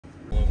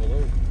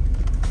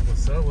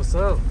up? What's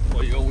up?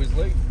 Well, you always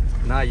late.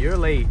 Nah, you're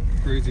late.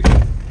 Crazy.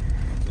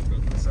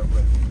 What's up,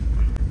 bro?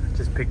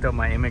 Just picked up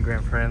my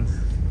immigrant friends.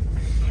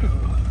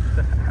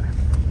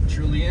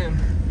 Truly am.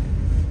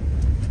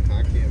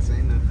 I can't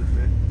say nothing,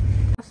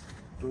 man.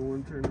 The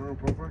one turn on,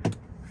 proper.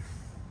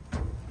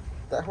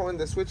 That one,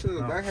 the switch in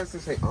the back has to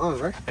say on,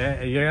 right?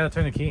 Yeah, you gotta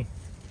turn the key.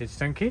 Did you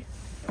turn the key?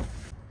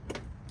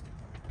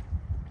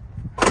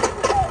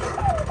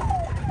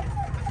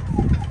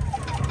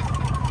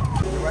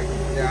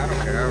 Yeah, I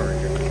don't care. I don't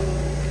care.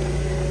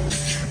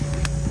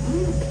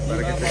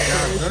 Better get the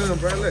job done,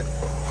 bro. Look.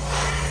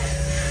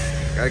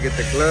 Gotta get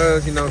the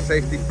gloves, you know,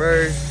 safety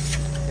first.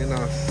 You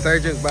know,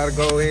 surgeon's about to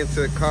go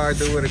into the car,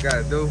 do what it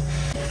gotta do.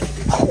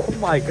 Oh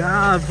my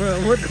god, bro.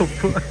 What the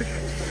fuck?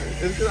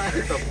 It's because I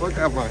hit the fuck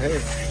out of my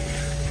head.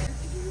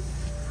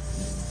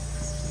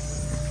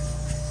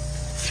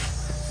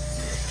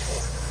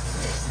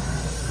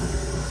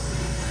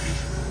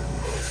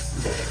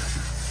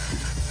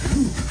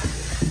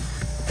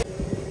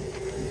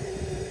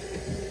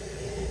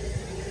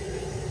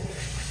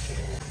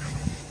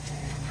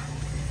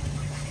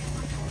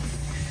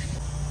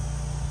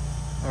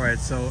 Alright,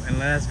 so in the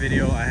last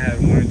video I had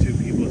one or two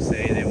people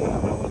say they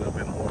want to know a little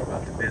bit more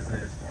about the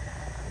business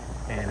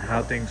and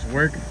how things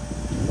work.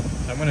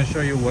 I'm going to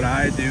show you what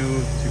I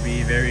do to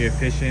be very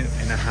efficient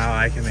and how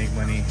I can make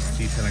money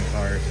detailing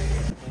cars.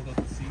 Hold up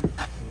the seat.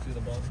 You'll see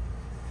the bottom.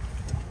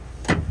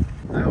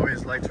 I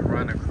always like to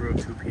run a crew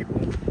of 2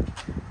 people,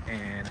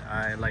 and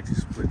I like to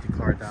split the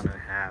car down in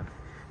half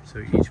so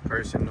each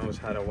person knows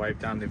how to wipe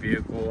down the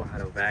vehicle, how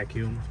to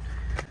vacuum.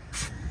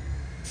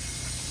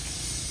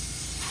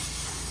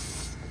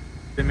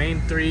 The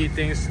main 3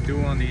 things to do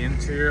on the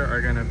interior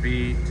are going to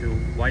be to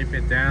wipe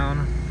it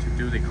down, to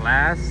do the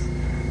glass,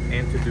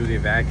 and to do the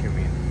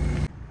vacuuming.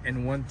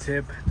 And one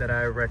tip that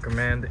I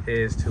recommend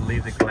is to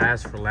leave the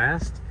glass for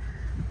last.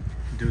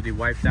 Do the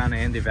wipe down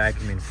and the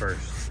vacuuming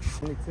first.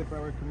 The only tip I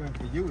recommend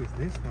for you is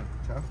this one,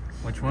 Chow.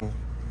 Which one?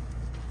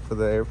 For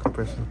the air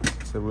compressor.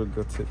 It's a real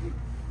good tip.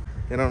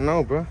 They don't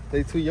know, bro.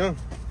 They too young.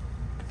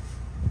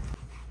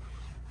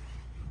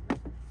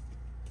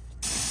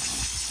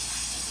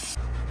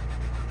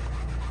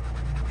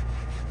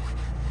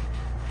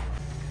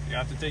 You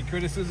have to take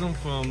criticism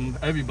from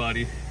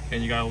everybody,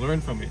 and you gotta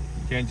learn from it.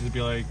 You can't just be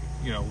like,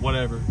 you know,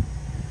 whatever.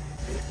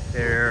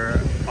 They're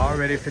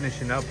already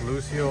finishing up.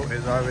 Lucio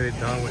is already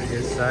done with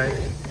his side.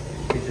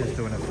 He's just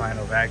doing a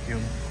final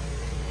vacuum.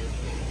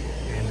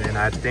 And then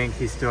I think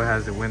he still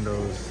has the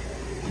windows.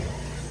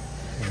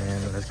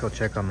 And let's go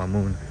check on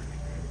Mamoon.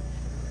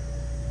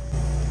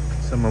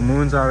 So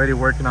Mamoon's already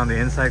working on the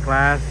inside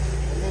glass.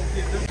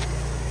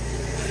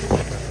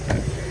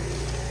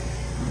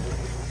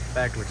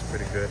 Back looks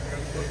pretty good.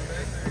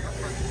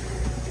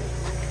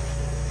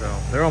 So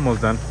they're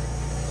almost done.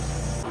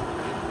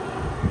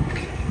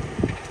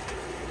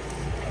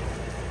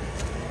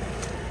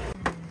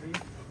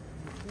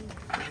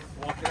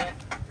 Walk it up.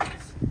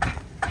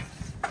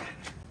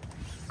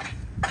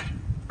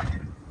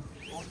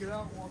 Walk it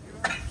out, walk it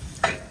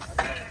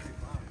out.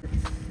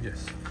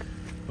 Yes.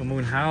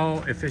 Mamoon,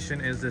 how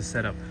efficient is this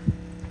setup,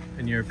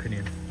 in your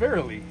opinion?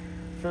 Fairly.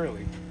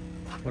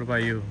 What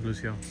about you,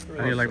 Lucio?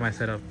 How do you like my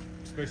setup?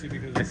 Especially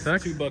because It it's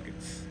sucks? 2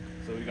 buckets.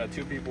 So we got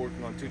 2 people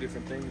working on 2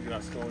 different things. You're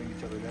not slowing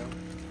each other down.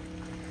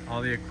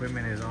 All the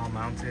equipment is all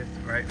mounted,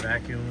 right?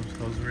 Vacuums,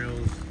 hose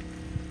reels,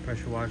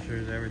 pressure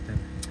washers, everything.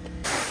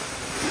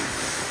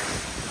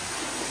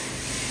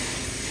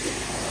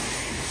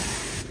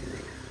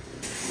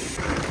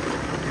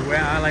 The way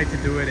I like to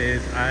do it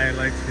is I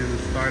like to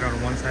start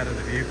on one side of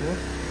the vehicle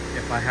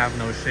if I have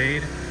no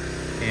shade,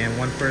 and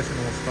one person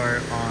will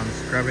start on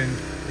scrubbing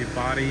the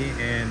body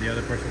and the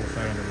other person will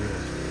start on the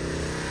wheels.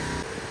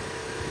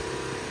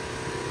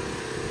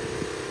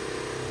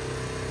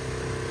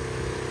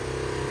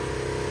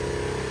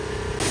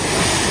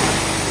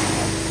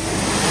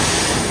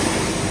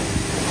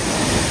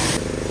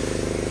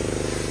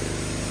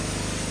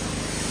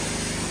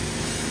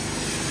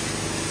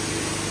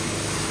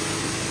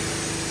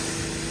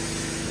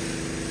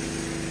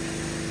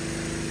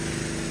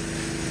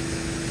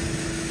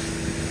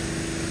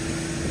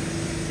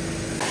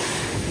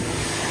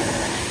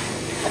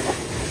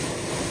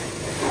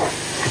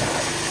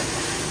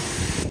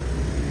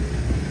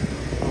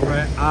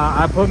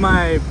 I put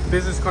my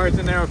business cards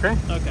in there, okay?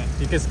 Okay.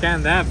 You can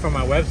scan that from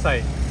my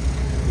website.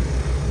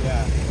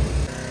 Yeah.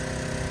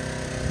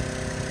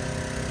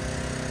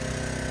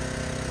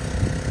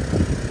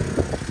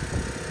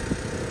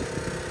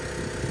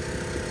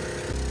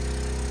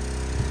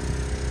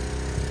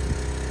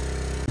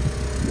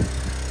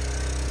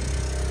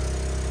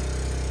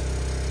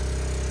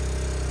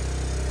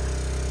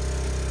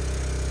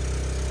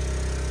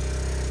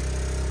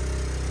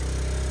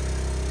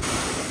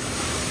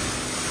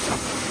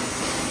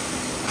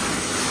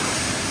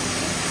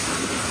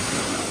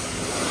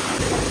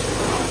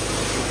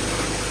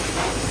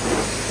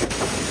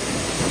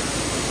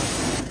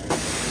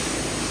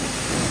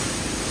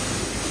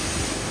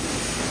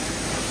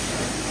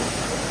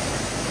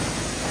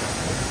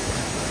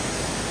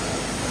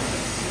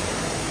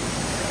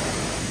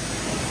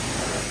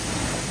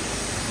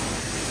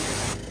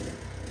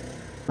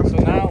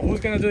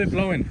 gonna do the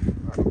blowing?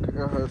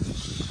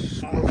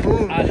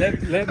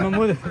 Let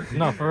Mahmoud.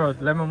 No, for real.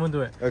 Let Mahmoud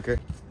do it. Okay.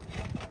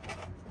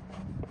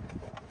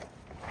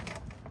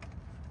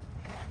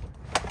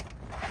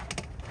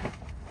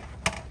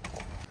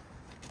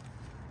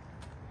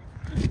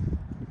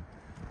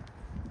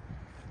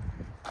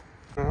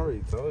 I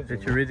already told you.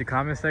 Did you read the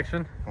comment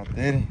section? I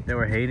did. They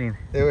were hating.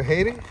 They were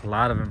hating? A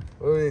lot of them.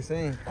 What were they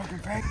saying?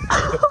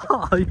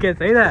 Oh, you can't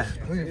say that.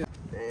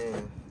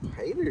 Damn.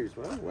 Haters,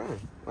 bro. Wow.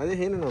 Why are they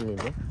hating on me,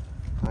 bro?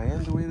 I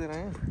am the way that I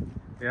am.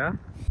 Yeah?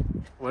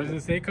 What does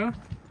it say, Cut?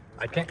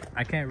 I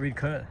can't read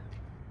Cut.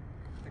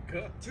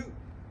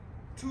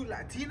 Two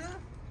Latina?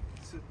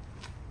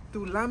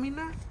 Two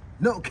Lamina?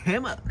 No,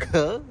 Kama.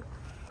 Cut. I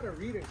gotta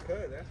read it,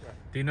 Cut. That's right.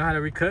 Do you know how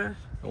to read Cut?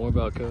 Don't worry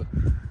about Cut.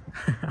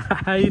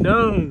 He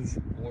knows.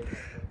 Don't worry about Cut.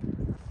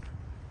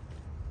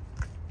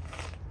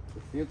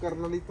 You,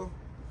 carnalito?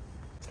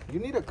 You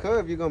need a cut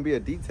if you're gonna be a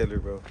detailer,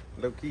 bro.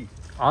 Low key.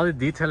 All the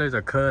detailers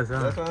are Cuz,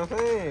 huh? That's what I'm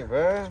saying,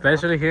 bro.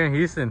 Especially here in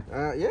Houston.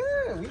 Yeah,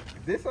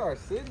 this our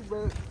city,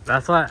 bro.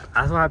 That's why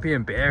I be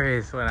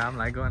embarrassed when I'm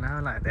like going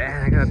out like,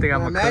 damn, I gotta think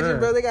I'm a imagine, Cuz.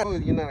 bro, they got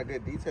you're not a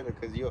good detailer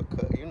because you're a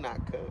cut. You're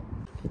not cut.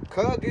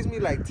 Cut gives me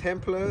like 10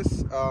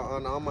 plus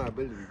on all my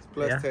abilities.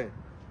 Plus Yeah? 10.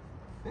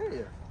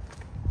 Yeah.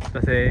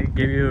 Does it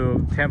give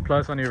you 10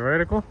 plus on your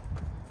vertical?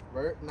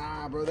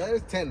 Nah, bro, that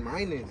is 10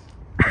 minus.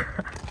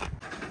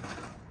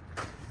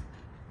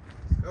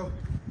 Oh.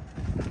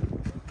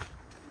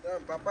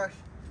 Done, papash.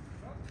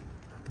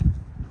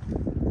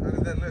 How does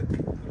that look?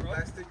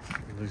 Plastic?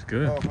 It looks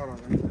good. Oh, hold on.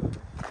 Let me do it.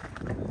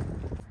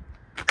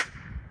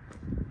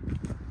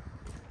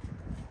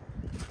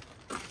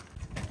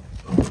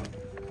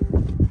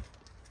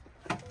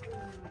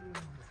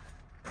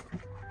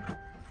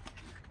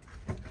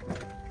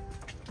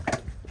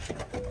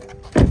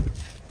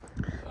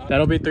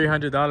 That'll be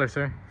 $300,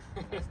 sir.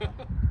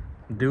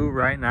 Do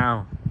right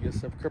now. You get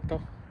some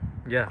crypto?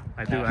 Yeah,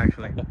 I do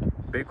actually.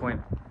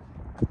 Bitcoin.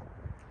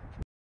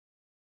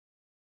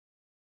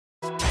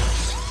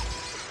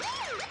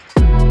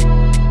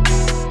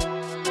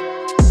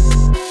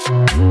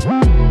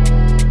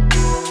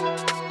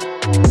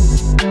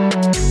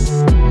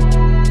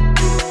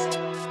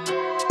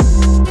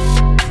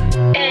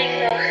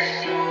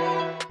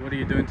 What are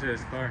you doing to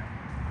this car?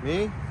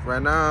 Me?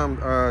 Right now, I'm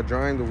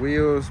drying the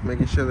wheels,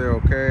 making sure they're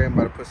okay. I'm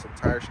about to put some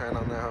tire shine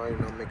on that, you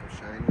know, make them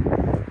shiny,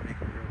 make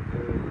them real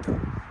good, you know.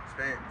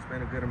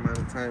 Spend a good amount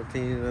of time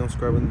cleaning them,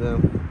 scrubbing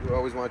them. You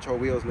always want your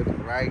wheels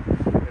looking right.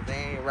 If they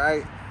ain't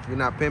right, you're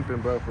not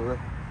pimping, bro, for real.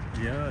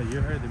 Yeah,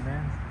 you heard it,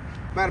 man.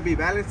 About to be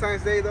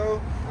Valentine's Day, though.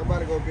 I'm about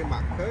to go get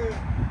my cut.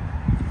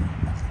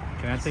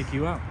 Can I take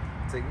you out?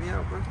 Take me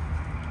out, bro.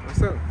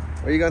 What's up?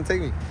 Where you gonna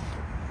take me?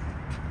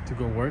 To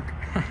go work?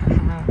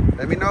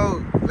 Let me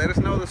know. Let us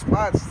know the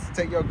spots to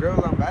take your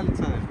girls on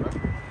Valentine's, bro.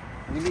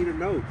 We need to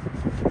know.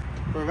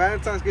 For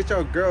Valentine's, get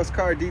your girl's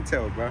car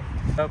detailed, bro.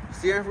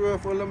 See everyone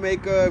full of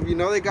makeup. You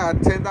know they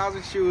got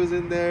 10,000 shoes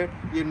in there.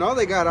 You know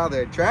they got all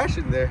their trash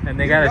in there. And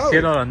they got a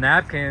shitload of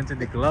napkins in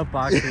the glove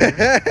boxes.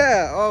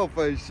 Yeah, oh,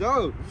 for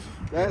sure.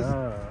 That's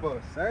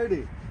for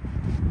certain.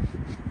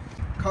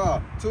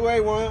 Call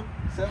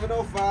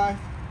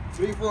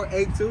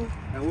 281-705-3482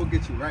 and we'll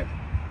get you right.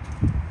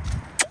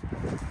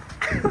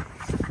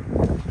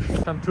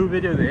 I'm 2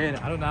 videos in.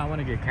 I do not want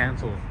to get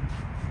canceled.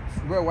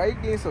 Bro, why are you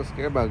getting so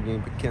scared about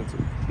getting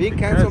canceled? Being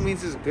canceled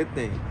means it's a good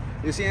thing.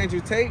 You see Andrew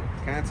Tate?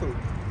 Canceled.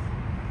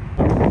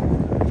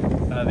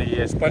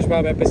 The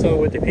SpongeBob episode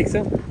with the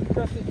pizza.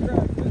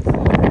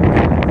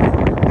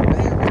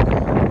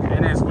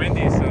 And it's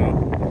windy, so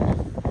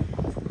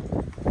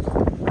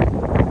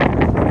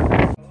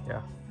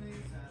yeah.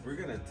 We're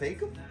gonna take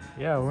him?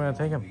 Yeah, we're gonna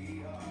take him.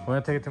 We're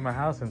gonna take it to my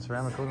house and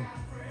ceramic coat him.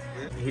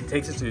 He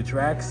takes it to the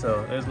track,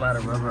 so there's a lot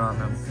of rubber on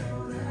them.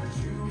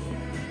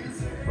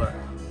 But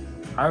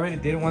I already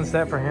did one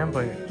set for him,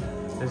 but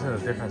this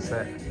is a different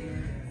set.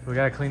 We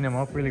gotta clean them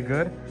up really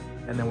good,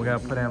 and then we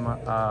gotta put him.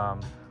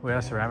 We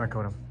gotta ceramic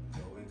coat him.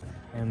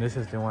 And this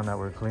is the one that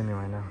we're cleaning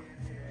right now.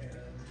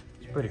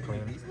 It's pretty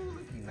clean. These are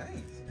looking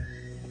nice.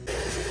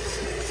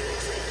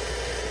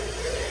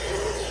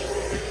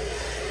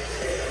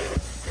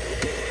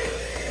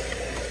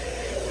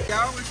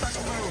 Y'all always talk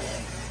about,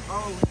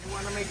 oh, you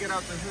want to make it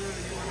out the hood,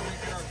 you want to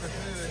make it out the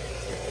hood.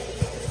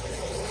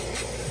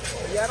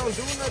 But y'all don't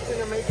do nothing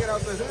to make it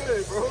out the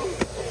hood, bro.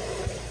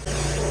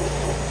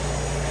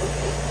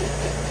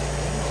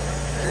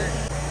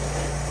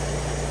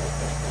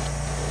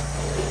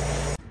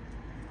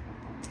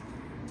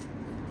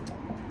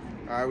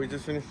 Alright, we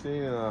just finished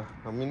seeing a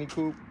Mini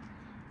Coupe.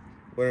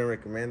 Wouldn't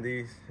recommend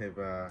these if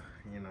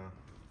you know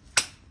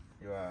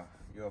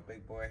you're a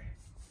big boy,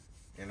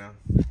 you know,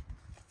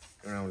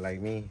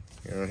 like me,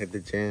 you know, hit the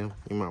gym,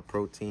 eat my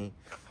protein,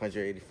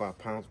 185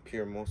 pounds,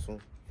 pure muscle,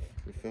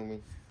 you feel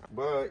me?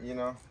 But you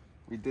know,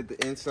 we did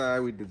the inside,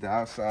 we did the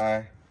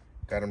outside,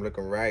 got them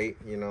looking right,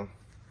 you know,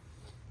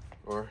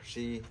 or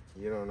she,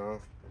 you don't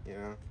know, you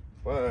know.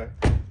 But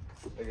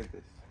look at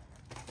this.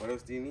 What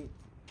else do you need?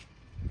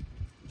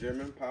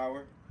 German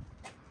power,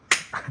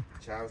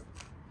 Charles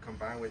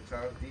combined with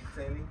Charles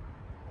detailing.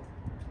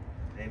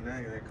 Ain't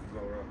nothing that could go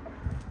wrong.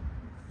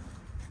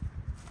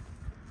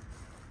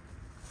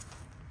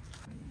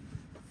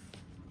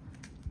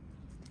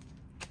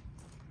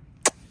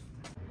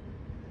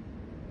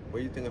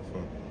 Where you think I'm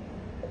from?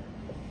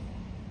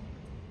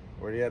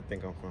 Where do you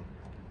think I'm from?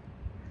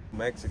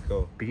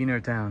 Mexico.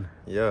 Beaner Town.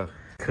 Yeah.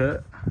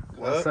 Cut.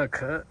 What's Cut. up,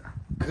 cut?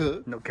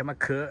 Cut. No, get my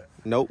cut.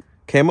 Nope.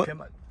 Came up. Get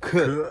my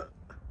Cut.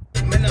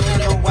 Man, I don't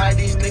know why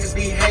these niggas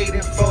be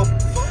hating for.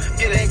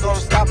 It ain't gonna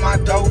stop my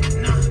dope.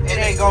 It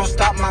ain't gonna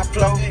stop my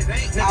flow.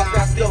 Nigga,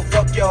 I still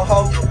fuck your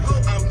hoe.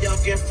 I'm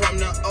youngin' from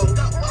the O.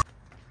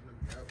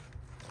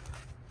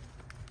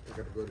 We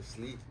gotta go to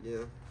sleep,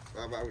 yeah.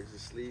 5 hours of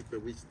sleep,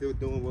 but we still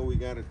doing what we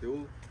gotta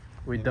do.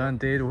 We done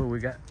did what we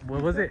got.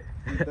 What was it?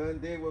 We done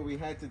did what we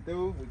had to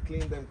do. We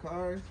cleaned them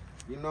cars.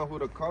 You know who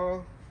to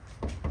call.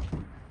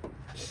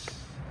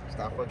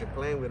 Stop fucking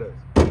playing with us.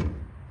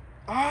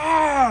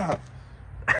 Ah!